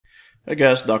Hey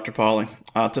guys, Dr. Polly.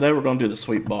 Today we're going to do the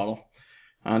sweep bottle.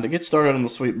 To get started on the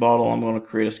sweep bottle, I'm going to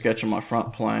create a sketch on my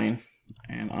front plane,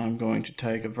 and I'm going to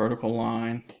take a vertical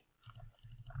line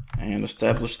and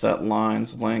establish that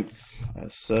line's length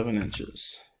as 7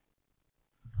 inches,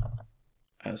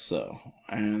 as so.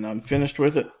 And I'm finished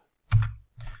with it,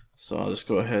 so I'll just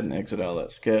go ahead and exit out of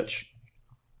that sketch.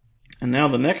 And now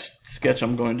the next sketch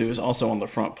I'm going to do is also on the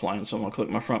front plane, so I'm going to click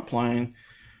my front plane,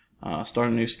 start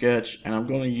a new sketch, and I'm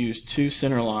going to use 2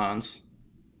 center lines.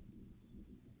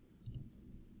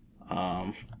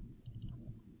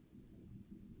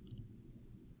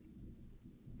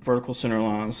 Vertical center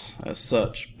lines as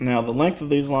such. Now the length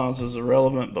of these lines is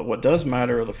irrelevant, but what does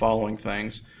matter are the following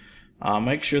things.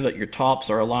 Make sure that your tops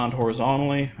are aligned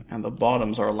horizontally and the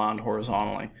bottoms are aligned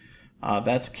horizontally.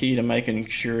 That's key to making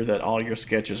sure that all your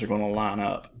sketches are going to line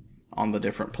up on the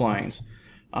different planes.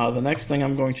 The next thing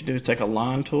I'm going to do is take a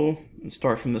line tool and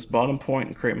start from this bottom point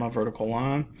and create my vertical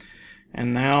line.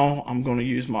 And now I'm going to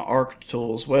use my arc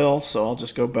tool as well, so I'll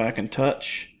just go back and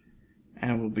touch,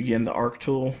 and we'll begin the arc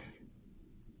tool.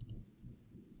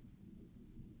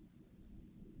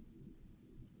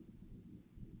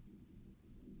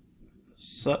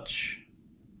 Such,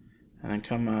 and then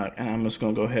come out, and I'm just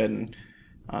going to go ahead and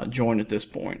join at this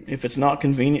point. If it's not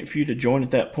convenient for you to join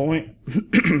at that point,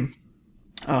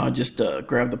 just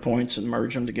grab the points and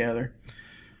merge them together.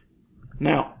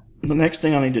 Now, the next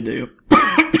thing I need to do,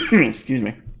 excuse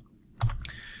me,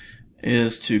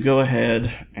 is to go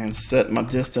ahead and set my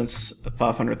distance at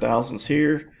 500 thousandths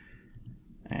here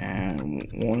and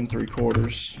 1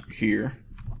 3/4 here.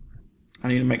 I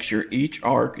need to make sure each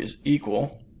arc is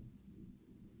equal.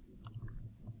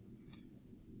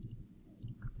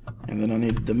 And then I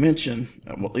need to dimension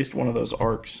at least one of those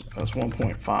arcs as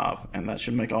 1.5, and that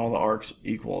should make all the arcs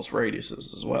equal as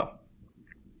radiuses as well.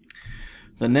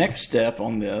 The next step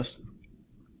on this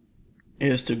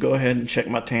is to go ahead and check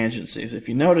my tangencies. If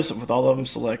you notice, with all of them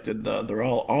selected,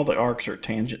 all the arcs are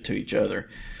tangent to each other.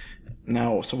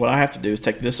 Now, so what I have to do is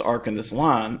take this arc and this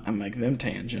line and make them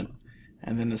tangent,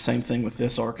 and then the same thing with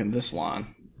this arc and this line,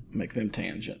 make them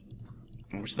tangent,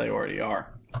 which they already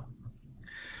are.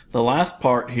 The last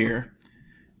part here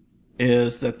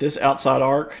is that this outside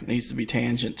arc needs to be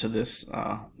tangent to this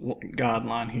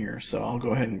guideline here. So I'll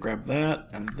go ahead and grab that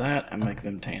and make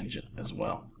them tangent as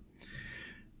well.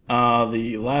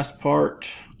 The last part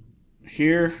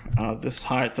here, this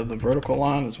height of the vertical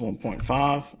line is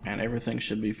 1.5, and everything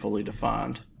should be fully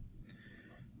defined.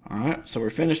 Alright, so we're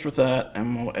finished with that,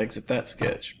 and we'll exit that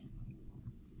sketch.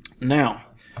 Now,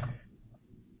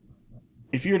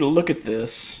 if you were to look at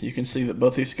this, you can see that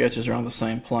both these sketches are on the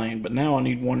same plane, but now I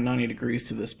need 190 degrees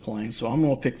to this plane, so I'm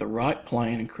going to pick the right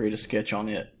plane and create a sketch on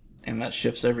it, and that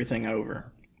shifts everything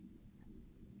over.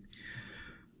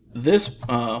 This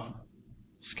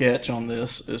sketch on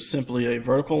this is simply a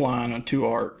vertical line on 2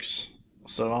 arcs,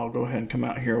 so I'll go ahead and come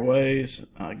out here a ways,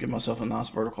 give myself a nice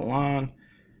vertical line,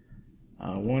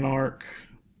 1 arc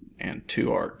and 2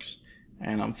 arcs,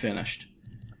 and I'm finished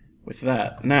with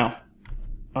that. Now,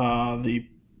 the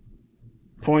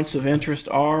points of interest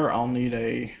are, I'll need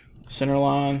a center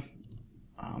line.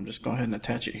 I'm just go ahead and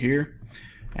attach it here,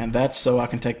 and that's so I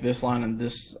can take this line and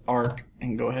this arc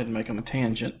and go ahead and make them a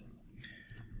tangent,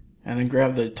 and then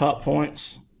grab the top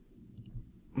points,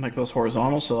 make those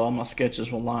horizontal so all my sketches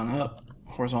will line up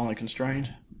horizontally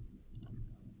constrained.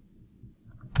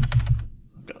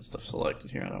 I've got stuff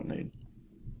selected here I don't need.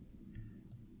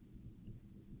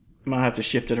 Might have to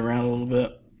shift it around a little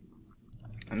bit.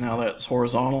 And now that's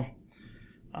horizontal.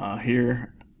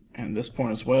 Here and this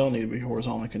point as well need to be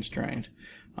horizontally constrained.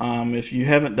 If you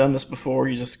haven't done this before,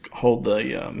 you just hold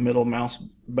the middle mouse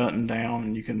button down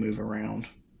and you can move around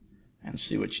and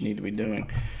see what you need to be doing.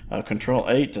 Control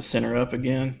 8 to center up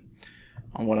again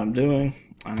on what I'm doing,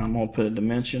 and I'm going to put a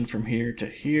dimension from here to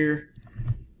here.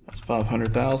 That's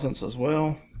 500 thousandths as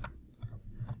well,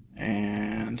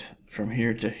 and from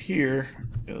here to here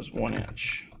is 1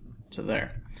 inch to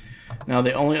there. Now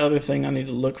the only other thing I need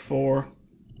to look for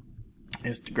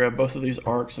is to grab both of these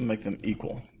arcs and make them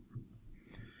equal.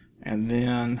 And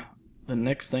then the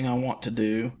next thing I want to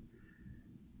do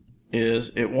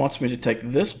is it wants me to take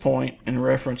this point in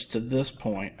reference to this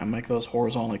point and make those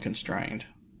horizontally constrained.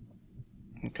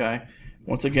 Okay,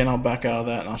 once again I'll back out of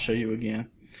that and I'll show you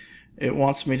again. It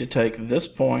wants me to take this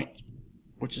point,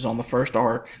 which is on the first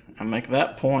arc, and make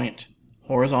that point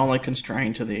horizontally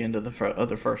constrained to the end of the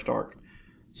first arc.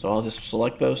 So I'll just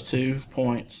select those 2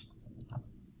 points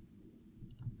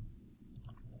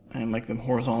and make them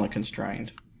horizontally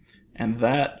constrained. And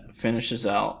that finishes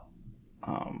out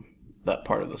that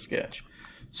part of the sketch.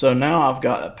 So now I've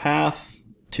got a path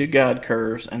two guide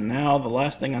curves, and now the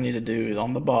last thing I need to do is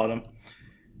on the bottom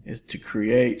is to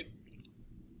create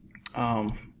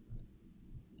the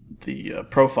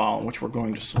profile in which we're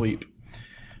going to sweep.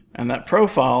 And that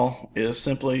profile is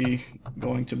simply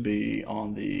going to be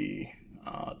on the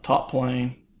top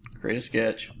plane. Create a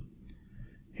sketch.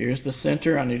 Here's the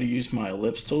center. I need to use my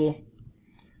ellipse tool.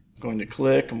 I'm going to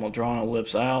click and we'll draw an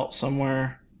ellipse out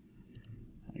somewhere.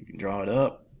 You can draw it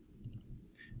up.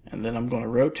 And then I'm going to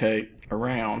rotate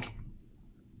around.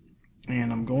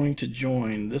 And I'm going to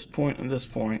join this point and this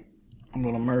point. I'm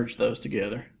going to merge those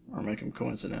together or make them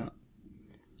coincident.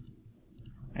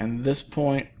 And this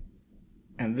point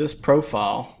and this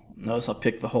profile, notice I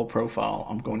picked the whole profile,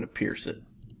 I'm going to pierce it.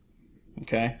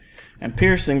 Okay? And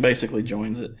piercing basically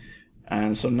joins it.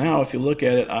 And so now if you look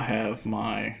at it, I have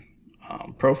my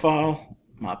profile,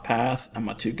 my path, and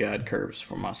my two guide curves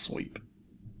for my sweep.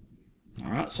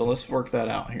 Alright, so let's work that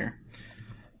out here.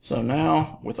 So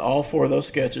now, with all four of those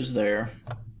sketches there,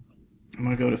 I'm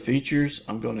going to go to Features,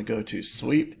 I'm going to go to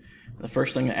Sweep. The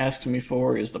first thing it asks me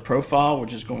for is the profile,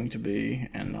 which is going to be,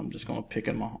 and I'm just going to pick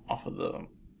them off of the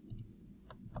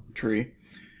tree.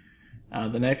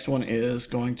 The next one is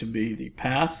going to be the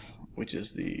path, which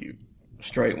is the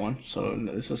straight one. So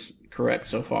this is correct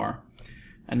so far.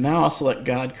 And now I'll select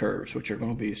guide curves, which are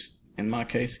going to be, in my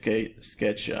case,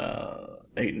 sketch 8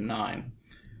 and 9.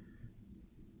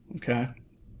 Okay.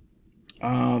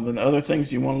 Then other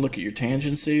things, you want to look at your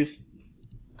tangencies,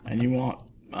 and you want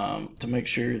to make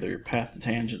sure that your path to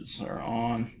tangents are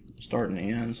on, start and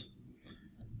ends.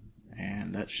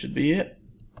 And that should be it.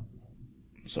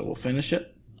 So we'll finish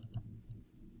it.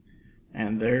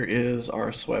 And there is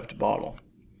our swept bottle.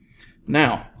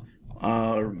 Now,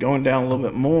 going down a little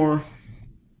bit more,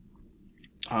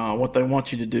 what they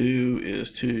want you to do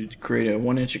is to create a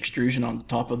 1-inch extrusion on the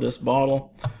top of this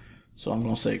bottle. So I'm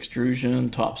going to say extrusion,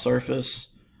 top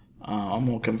surface. I'm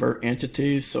going to convert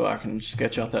entities so I can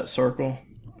sketch out that circle.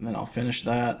 And then I'll finish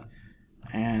that.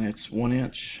 And it's 1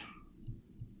 inch.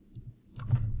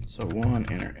 So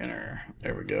 1, enter, enter.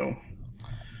 There we go.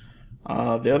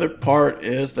 The other part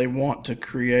is they want to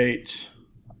create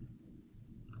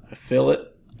a fillet,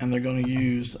 and they're going to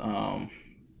use an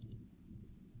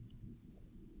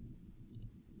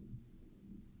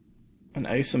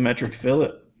asymmetric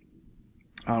fillet,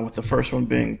 with the first one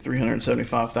being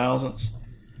 375 thousandths,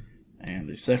 and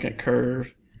the second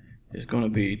curve is going to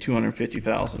be 250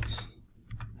 thousandths.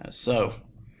 As so,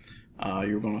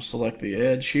 you're going to select the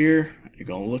edge here. You're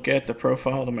going to look at the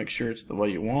profile to make sure it's the way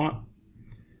you want.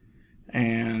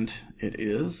 And it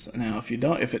is. Now if you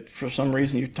don't, if it for some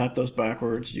reason you type those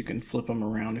backwards, you can flip them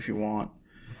around if you want.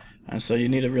 And so you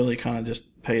need to really kind of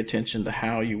just pay attention to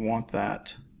how you want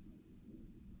that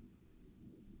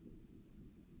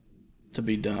to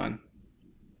be done.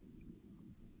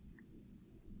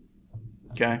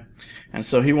 Okay, and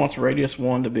so he wants radius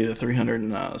 1 to be the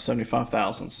 375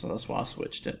 thousandths, so that's why I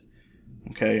switched it.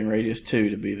 Okay, and radius 2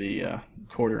 to be the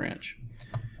 1/4 inch.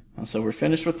 And so we're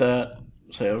finished with that.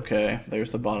 Say okay,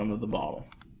 there's the bottom of the bottle.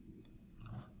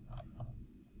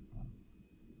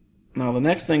 Now the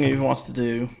next thing he wants to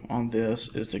do on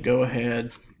this is to go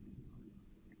ahead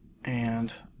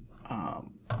and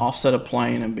offset a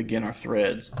plane and begin our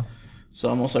threads. So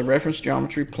I'm going to say reference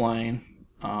geometry plane,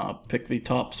 pick the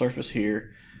top surface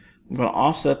here. I'm going to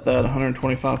offset that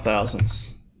 125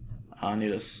 thousandths. I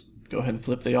need to go ahead and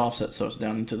flip the offset so it's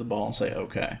down into the ball and say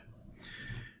okay.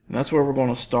 And that's where we're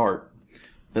going to start.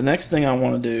 The next thing I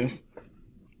want to do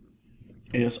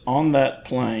is on that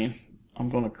plane, I'm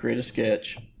going to create a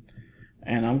sketch,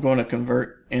 and I'm going to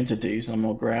convert entities. I'm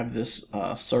going to grab this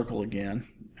circle again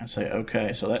and say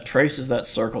okay. So that traces that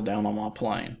circle down on my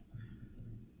plane,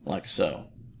 like so.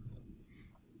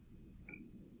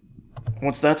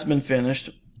 Once that's been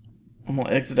finished, I'm going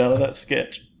to exit out of that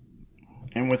sketch.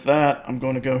 And with that, I'm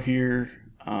going to go here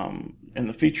in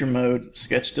the feature mode,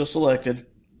 sketch still selected,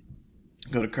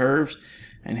 go to curves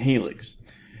and helix.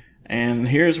 And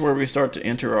here's where we start to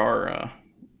enter our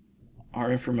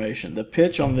information. The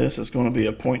pitch on this is going to be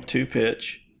a 0.2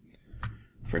 pitch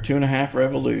for 2.5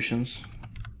 revolutions.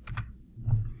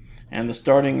 And the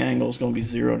starting angle is going to be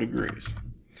 0 degrees.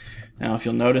 Now if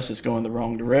you'll notice, it's going the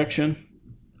wrong direction.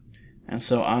 And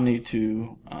so I need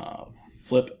to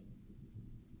flip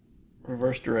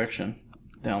reverse direction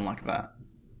down like that.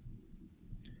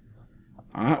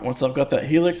 Alright, once I've got that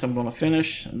helix, I'm going to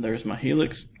finish, and there's my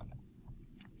helix.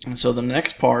 And so the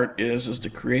next part is to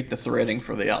create the threading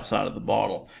for the outside of the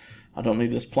bottle. I don't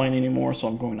need this plane anymore, so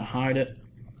I'm going to hide it.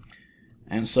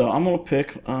 And so I'm going to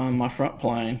pick my front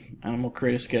plane, and I'm going to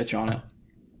create a sketch on it.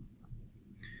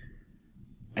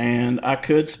 And I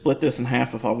could split this in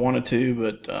half if I wanted to,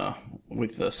 but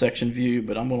with the section view,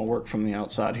 but I'm going to work from the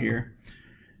outside here.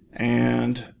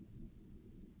 And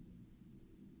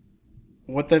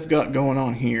what they've got going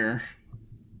on here,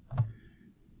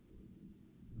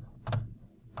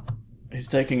 he's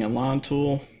taking a line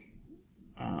tool.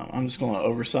 I'm just going to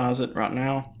oversize it right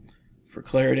now for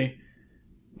clarity.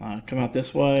 Come out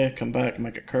this way, come back,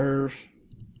 make a curve,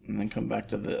 and then come back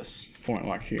to this point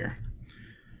like here.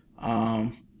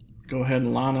 Go ahead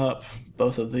and line up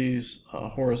both of these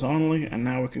horizontally, and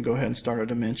now we can go ahead and start our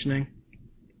dimensioning.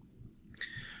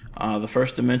 The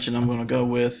first dimension I'm going to go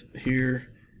with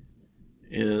here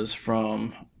is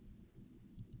from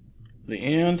the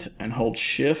end and hold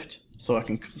shift so I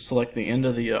can select the end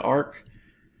of the arc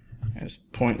as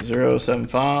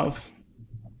 0.075,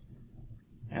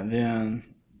 and then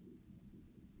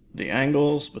the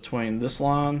angles between this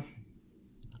line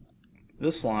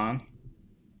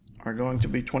are going to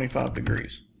be 25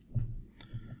 degrees.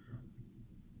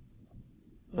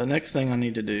 The next thing I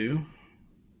need to do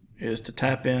is to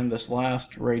tap in this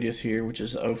last radius here, which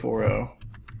is 040,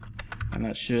 and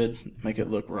that should make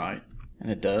it look right,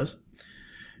 and it does.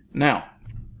 Now,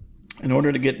 in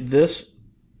order to get this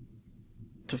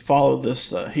to follow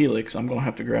this helix, I'm going to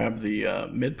have to grab the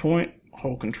midpoint,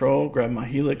 hold control, grab my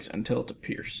helix, and tell it to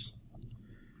pierce.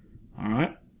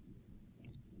 Alright.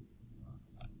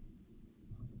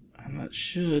 And that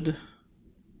should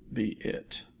be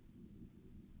it.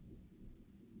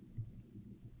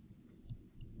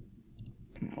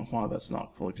 I don't know why that's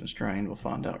not fully constrained. We'll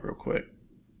find out real quick.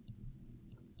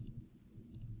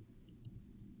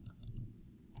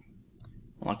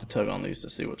 I like to tug on these to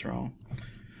see what's wrong.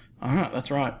 Alright, that's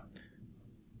right.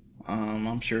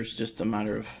 I'm sure it's just a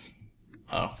matter of...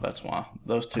 Oh, that's why.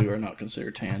 Those two are not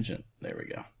considered tangent. There we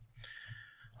go.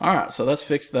 Alright, so let's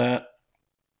fix that.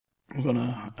 I'm going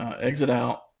to exit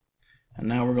out, and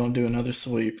now we're going to do another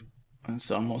sweep. And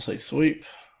so I'm going to say sweep.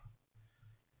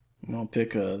 I'm going to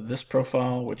pick this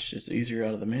profile, which is easier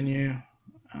out of the menu.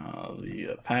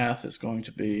 The path is going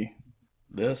to be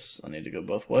this. I need to go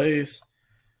both ways.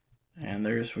 And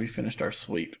we finished our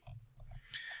sweep.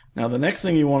 Now the next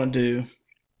thing you want to do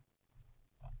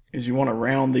is you want to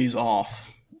round these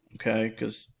off, okay,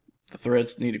 because the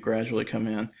threads need to gradually come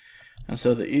in. And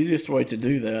so the easiest way to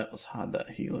do that, let's hide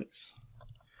that helix,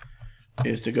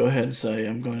 is to go ahead and say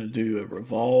I'm going to do a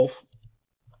revolve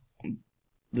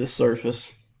this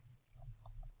surface,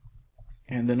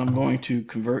 and then I'm going to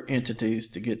convert entities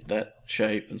to get that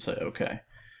shape and say okay.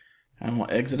 And I'm going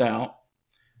to exit out,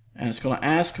 and it's going to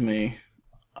ask me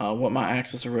what my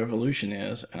axis of revolution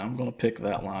is, and I'm going to pick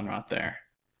that line right there.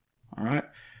 Alright,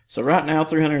 so right now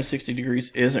 360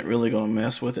 degrees isn't really going to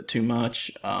mess with it too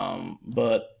much,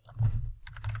 but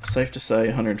safe to say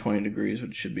 120 degrees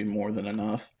should be more than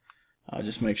enough.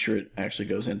 Just make sure it actually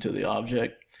goes into the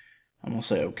object. I'm going to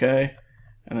say OK,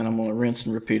 and then I'm going to rinse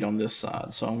and repeat on this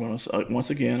side. So I'm going to, once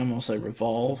again, I'm going to say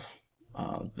revolve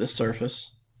this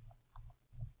surface.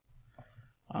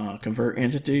 Convert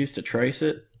entities to trace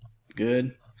it.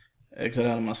 Good. Exit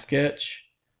out of my sketch.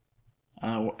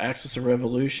 Axis of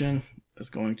revolution is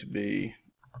going to be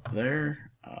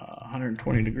there.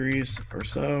 120 degrees or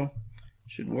so.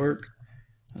 Should work.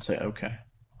 And say OK.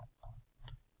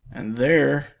 And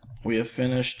there we have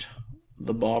finished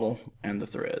the bottle and the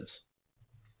threads.